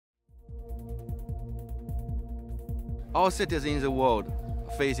All cities in the world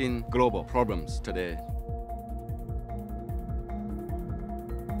facing global problems today,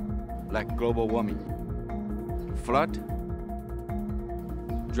 like global warming, flood,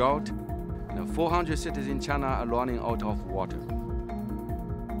 drought. 400 cities in China are running out of water.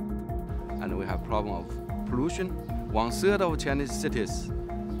 And we have problem of pollution. 1/3 of Chinese cities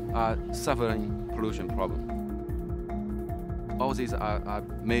are suffering pollution problem. All these are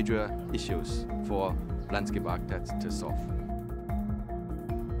major issues for landscape architects to solve.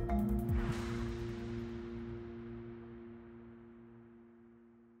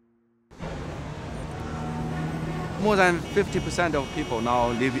 More than 50% of people now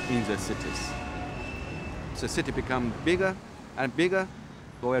live in the cities. The city become bigger and bigger.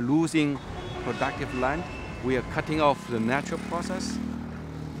 We're losing productive land. We are cutting off the natural process.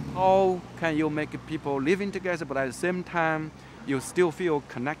 How can you make people living together, but at the same time, you still feel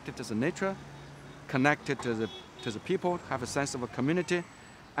connected to the nature, connected to the people, have a sense of a community,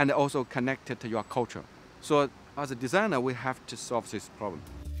 and also connected to your culture. So as a designer, we have to solve this problem.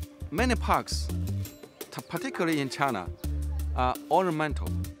 Many parks, particularly in China, are ornamental.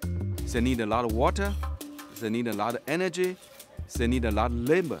 They need a lot of water, they need a lot of energy, they need a lot of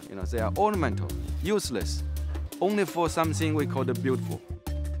labor. They are ornamental, useless, only for something we call the beautiful.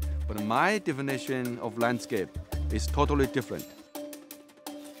 But my definition of landscape is totally different.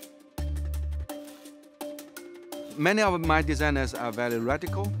 Many of my designers are very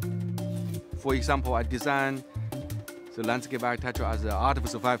radical. For example, I design the landscape architecture as the art of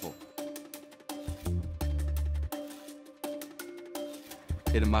survival.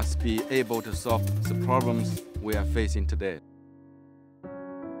 It must be able to solve the problems we are facing today.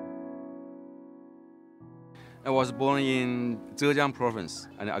 I was born in Zhejiang province,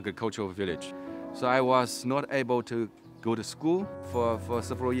 an agricultural village. So I was not able to go to school for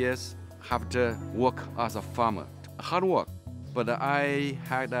several years, have to work as a farmer. Hard work, but I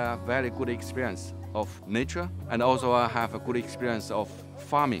had a very good experience of nature, and also I have a good experience of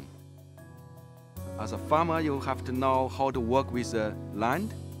farming. As a farmer, you have to know how to work with the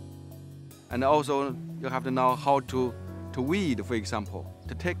land, and also you have to know how to weed, for example,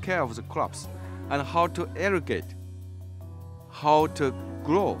 to take care of the crops, and how to irrigate, how to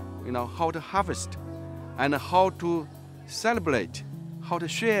grow, how to harvest, and how to celebrate, how to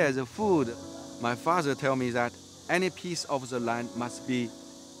share the food. My father told me that any piece of the land must be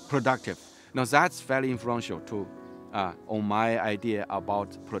productive. Now that's very influential on my idea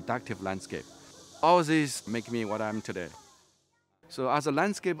about productive landscape. All this make me what I am today. So as a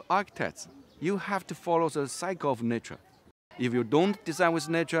landscape architect, you have to follow the cycle of nature. If you don't design with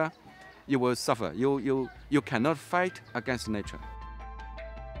nature, you will suffer. You cannot fight against nature.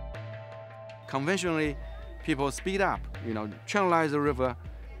 Conventionally, people speed up, channelize the river,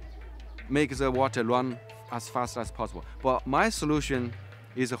 make the water run as fast as possible. But my solution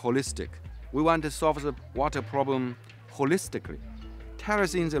is holistic. We want to solve the water problem holistically.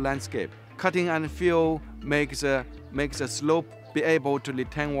 Terracing the landscape, cutting and fill makes the slope be able to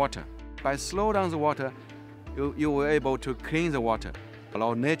retain water. By slow down the water, you will able to clean the water,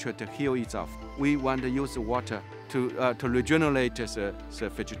 allow nature to heal itself. We want to use the water to regenerate the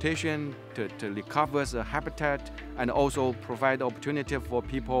vegetation, to recover the habitat, and also provide opportunity for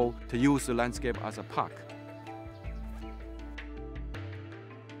people to use the landscape as a park.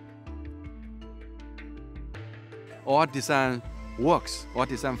 Our design works, our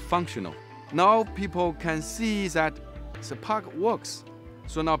design functional. Now people can see that the park works.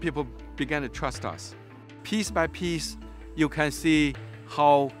 So now people begin to trust us. Piece by piece, you can see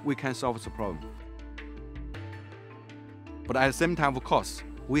how we can solve the problem. But at the same time, of course,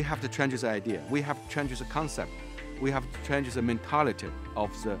 we have to change the idea. We have to change the concept. We have to change the mentality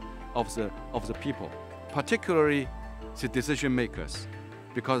of the people, particularly the decision makers,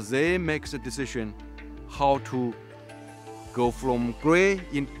 because they make the decision how to go from gray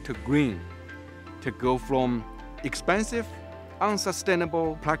into green, to go from expensive,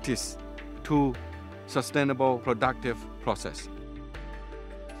 unsustainable practice to sustainable, productive process.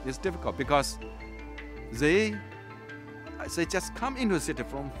 It's difficult because they just come into the city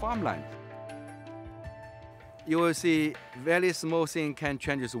from farmland. You will see very small thing can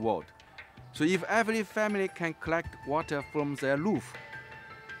change the world. So if every family can collect water from their roof,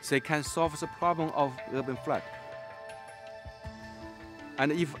 they can solve the problem of urban flood.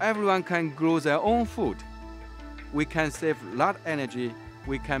 And if everyone can grow their own food, we can save a lot of energy,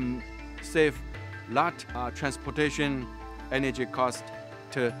 we can save a lot transportation energy cost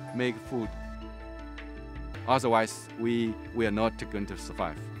to make food. Otherwise, we are not going to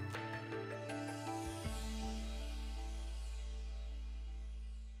survive.